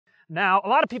Now, a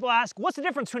lot of people ask, what's the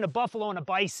difference between a buffalo and a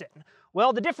bison?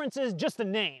 Well, the difference is just the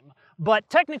name, but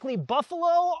technically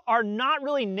buffalo are not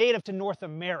really native to North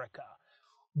America.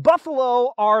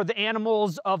 Buffalo are the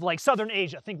animals of like Southern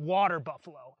Asia, think water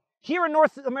buffalo. Here in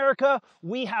North America,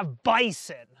 we have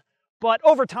bison, but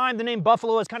over time the name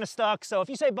buffalo is kind of stuck, so if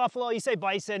you say buffalo, you say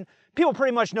bison, people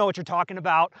pretty much know what you're talking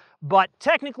about, but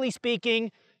technically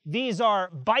speaking, these are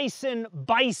bison.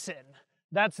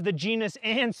 That's the genus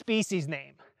and species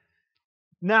name.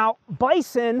 Now,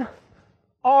 bison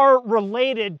are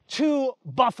related to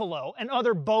buffalo and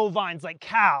other bovines like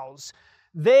cows.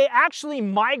 They actually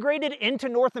migrated into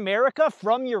North America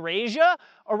from Eurasia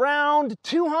around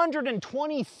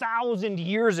 220,000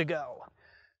 years ago.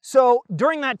 So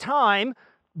during that time,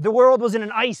 the world was in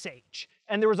an ice age,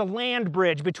 and there was a land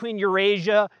bridge between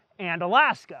Eurasia and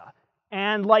Alaska.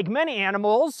 And like many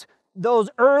animals, those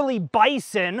early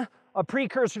bison, a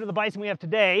precursor to the bison we have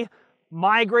today,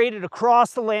 migrated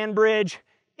across the land bridge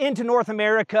into North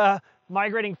America,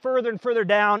 migrating further and further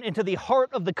down into the heart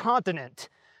of the continent.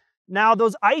 Now,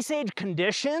 those ice age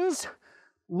conditions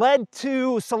led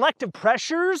to selective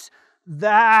pressures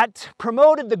that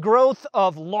promoted the growth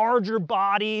of larger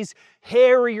bodies,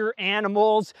 hairier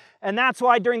animals, and that's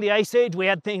why during the ice age we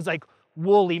had things like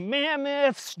woolly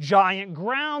mammoths, giant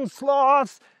ground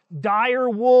sloths, dire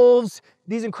wolves,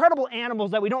 these incredible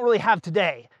animals that we don't really have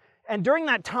today. And during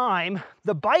that time,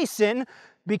 the bison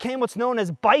became what's known as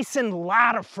bison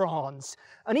latifrons,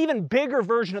 an even bigger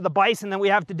version of the bison than we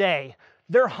have today.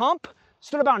 Their hump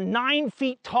stood about 9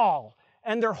 feet tall,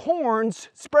 and their horns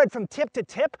spread from tip to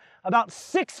tip about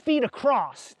 6 feet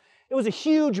across. It was a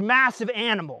huge, massive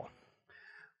animal.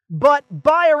 But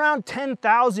by around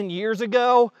 10,000 years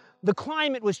ago, the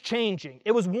climate was changing.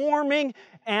 It was warming,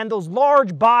 and those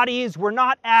large bodies were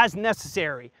not as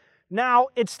necessary. Now,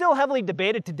 it's still heavily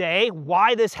debated today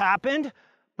why this happened,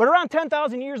 but around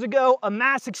 10,000 years ago, a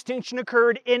mass extinction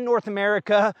occurred in North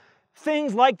America.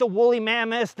 Things like the woolly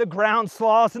mammoths, the ground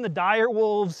sloths, and the dire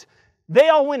wolves, they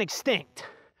all went extinct.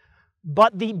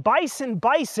 But the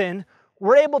bison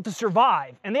were able to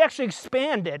survive, and they actually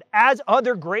expanded. As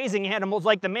other grazing animals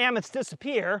like the mammoths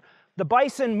disappear, the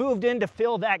bison moved in to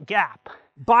fill that gap.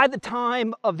 By the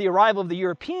time of the arrival of the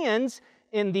Europeans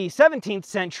in the 17th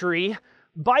century,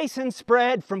 bison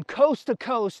spread from coast to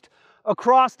coast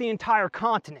across the entire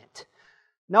continent.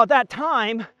 Now, at that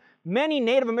time, many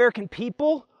Native American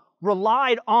people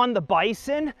relied on the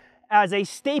bison as a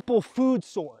staple food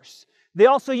source. They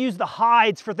also used the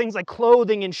hides for things like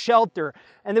clothing and shelter,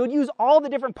 and they would use all the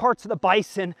different parts of the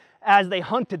bison as they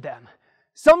hunted them.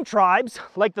 Some tribes,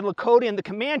 like the Lakota and the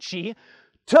Comanche,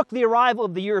 took the arrival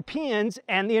of the Europeans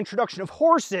and the introduction of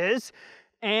horses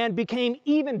and became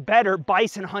even better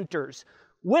bison hunters.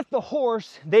 With the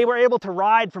horse, they were able to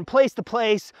ride from place to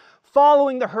place,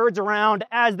 following the herds around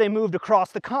as they moved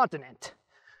across the continent.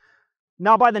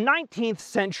 Now, by the 19th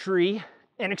century,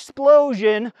 an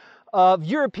explosion of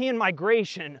European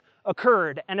migration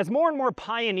occurred, and as more and more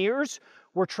pioneers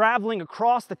were traveling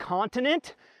across the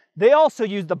continent, they also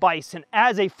used the bison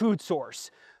as a food source.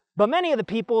 But many of the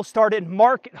people started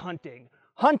market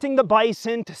hunting the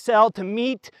bison to sell to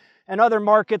meat and other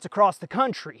markets across the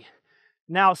country.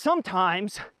 Now,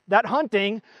 sometimes that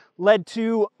hunting led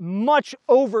to much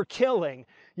overkilling.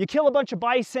 You kill a bunch of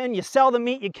bison, you sell the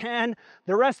meat you can,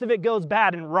 the rest of it goes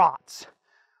bad and rots.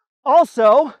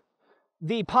 Also,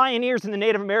 the pioneers and the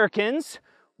Native Americans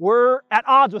were at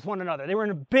odds with one another. They were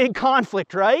in a big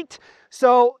conflict, right?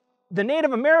 So the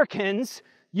Native Americans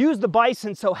used the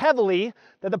bison so heavily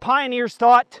that the pioneers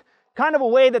thought kind of a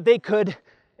way that they could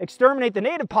exterminate the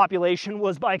native population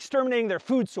was by exterminating their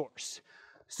food source.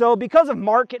 So because of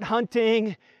market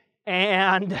hunting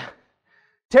and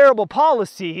terrible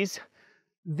policies,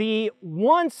 the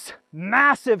once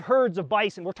massive herds of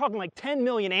bison, we're talking like 10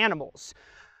 million animals,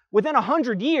 within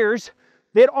 100 years,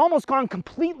 they had almost gone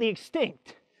completely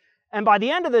extinct. And by the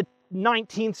end of the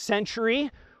 19th century,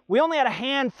 we only had a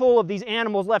handful of these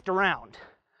animals left around.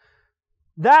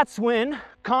 That's when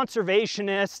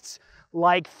conservationists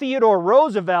like Theodore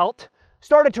Roosevelt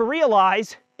started to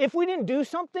realize if we didn't do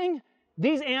something,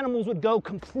 these animals would go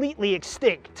completely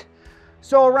extinct.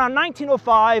 So around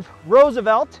 1905,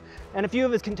 Roosevelt and a few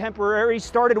of his contemporaries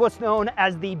started what's known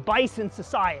as the Bison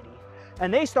Society.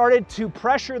 And they started to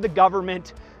pressure the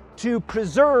government to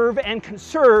preserve and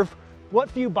conserve what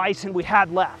few bison we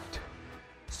had left.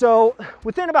 So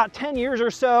within about 10 years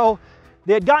or so,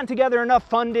 they had gotten together enough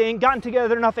funding, gotten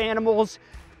together enough animals,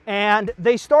 and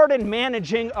they started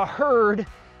managing a herd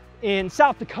in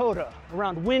South Dakota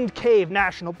around Wind Cave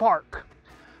National Park.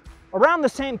 Around the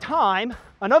same time,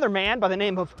 another man by the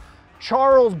name of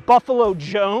Charles Buffalo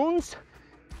Jones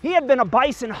He had been a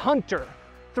bison hunter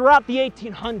throughout the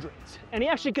 1800s, and he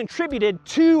actually contributed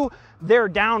to their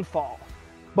downfall.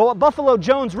 But what Buffalo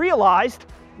Jones realized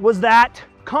was that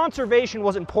conservation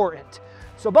was important.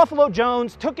 So Buffalo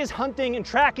Jones took his hunting and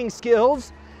tracking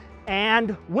skills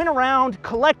and went around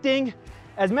collecting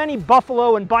as many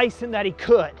buffalo and bison that he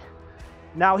could.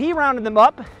 Now he rounded them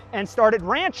up and started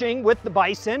ranching with the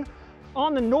bison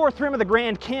on the north rim of the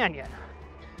Grand Canyon.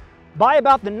 By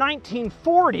about the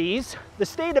 1940s, the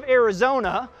state of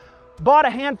Arizona bought a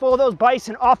handful of those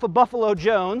bison off of Buffalo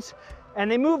Jones, and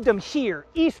they moved them here,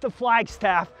 east of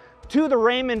Flagstaff, to the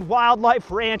Raymond Wildlife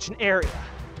Ranch and area.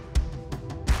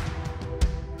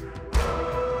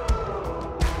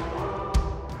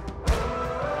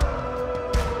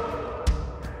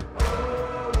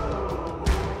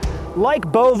 Like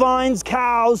bovines,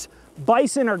 cows,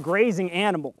 bison are grazing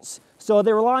animals. So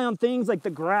they rely on things like the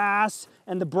grass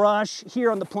and the brush here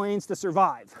on the plains to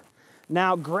survive.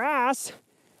 Now, grass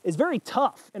is very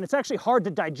tough and it's actually hard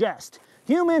to digest.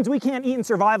 Humans, we can't eat and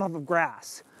survive off of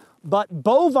grass. But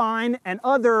bovine and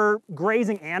other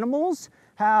grazing animals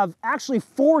have actually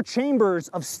 4 chambers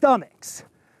of stomachs.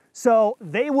 So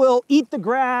they will eat the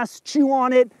grass, chew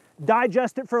on it,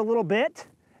 digest it for a little bit,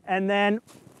 and then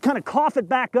kind of cough it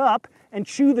back up and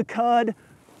chew the cud,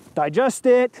 digest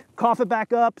it, cough it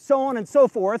back up, so on and so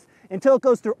forth, until it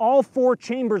goes through all 4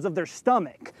 chambers of their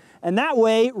stomach. And that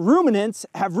way, ruminants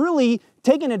have really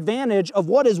taken advantage of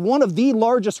what is one of the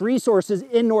largest resources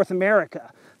in North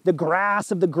America, the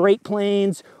grass of the Great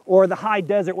Plains or the high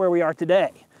desert where we are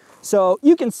today. So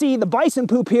you can see the bison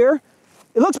poop here.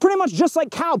 It looks pretty much just like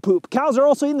cow poop. Cows are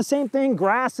also eating the same thing,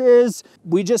 grasses.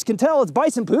 We just can tell it's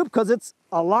bison poop because it's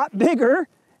a lot bigger,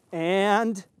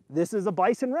 and this is a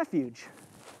bison refuge.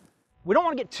 We don't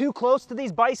want to get too close to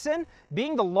these bison.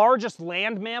 Being the largest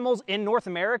land mammals in North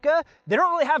America, they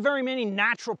don't really have very many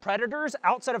natural predators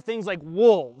outside of things like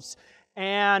wolves.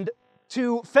 And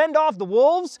to fend off the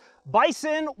wolves,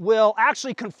 bison will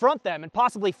actually confront them and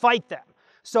possibly fight them.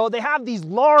 So they have these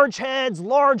large heads,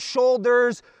 large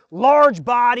shoulders, large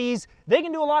bodies. They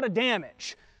can do a lot of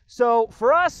damage. So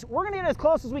for us, we're gonna get as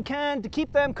close as we can to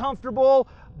keep them comfortable,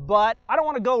 but I don't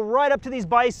want to go right up to these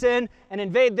bison and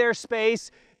invade their space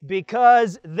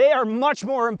because they are much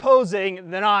more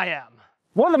imposing than I am.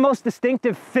 One of the most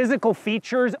distinctive physical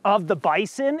features of the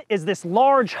bison is this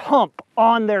large hump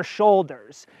on their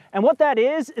shoulders. And what that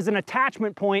is an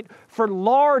attachment point for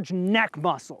large neck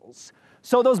muscles.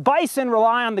 So those bison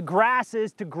rely on the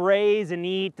grasses to graze and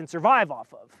eat and survive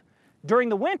off of. During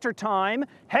the winter time,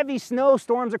 heavy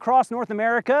snowstorms across North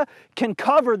America can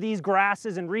cover these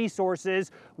grasses and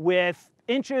resources with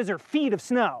inches or feet of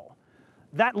snow.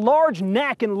 That large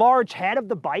neck and large head of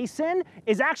the bison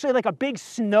is actually like a big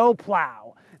snow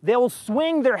plow. They'll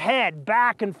swing their head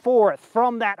back and forth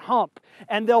from that hump,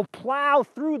 and they'll plow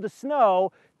through the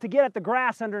snow to get at the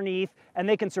grass underneath, and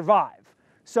they can survive.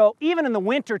 So even in the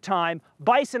winter time,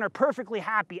 bison are perfectly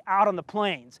happy out on the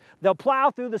plains. They'll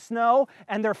plow through the snow,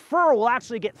 and their fur will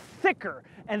actually get thicker,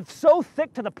 and so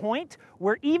thick to the point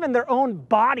where even their own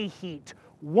body heat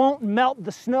won't melt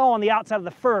the snow on the outside of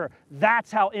the fur.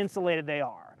 That's how insulated they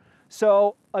are.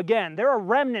 So again, they're a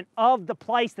remnant of the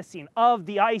Pleistocene, of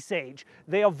the Ice Age.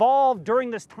 They evolved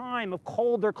during this time of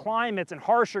colder climates and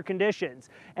harsher conditions.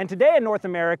 And today in North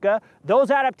America, those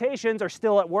adaptations are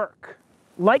still at work.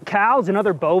 Like cows and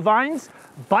other bovines,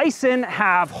 bison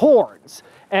have horns.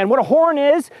 And what a horn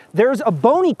is, there's a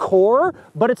bony core,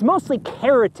 but it's mostly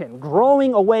keratin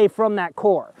growing away from that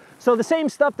core. So the same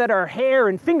stuff that our hair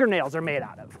and fingernails are made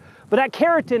out of. But that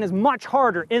keratin is much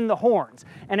harder in the horns,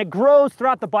 and it grows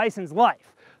throughout the bison's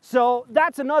life. So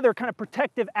that's another kind of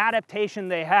protective adaptation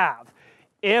they have.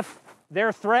 If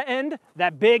they're threatened,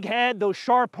 that big head, those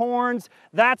sharp horns,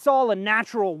 that's all a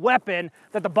natural weapon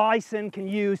that the bison can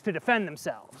use to defend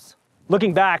themselves.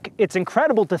 Looking back, it's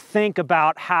incredible to think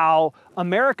about how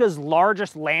America's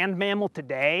largest land mammal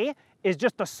today is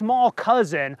just a small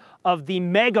cousin of the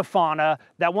megafauna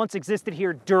that once existed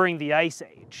here during the Ice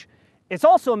Age. It's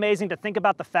also amazing to think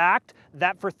about the fact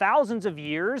that for thousands of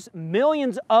years,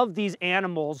 millions of these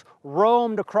animals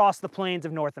roamed across the plains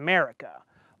of North America.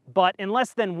 But in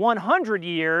less than 100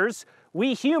 years,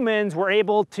 we humans were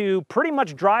able to pretty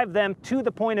much drive them to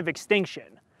the point of extinction.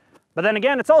 But then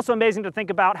again, it's also amazing to think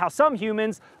about how some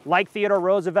humans, like Theodore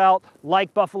Roosevelt,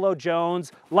 like Buffalo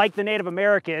Jones, like the Native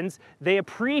Americans, they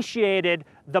appreciated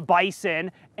the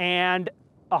bison, and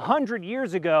 100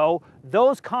 years ago,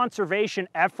 those conservation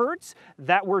efforts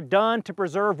that were done to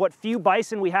preserve what few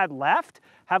bison we had left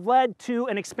have led to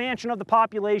an expansion of the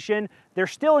population. They're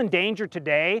still endangered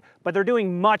today, but they're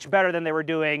doing much better than they were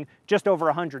doing just over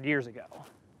 100 years ago.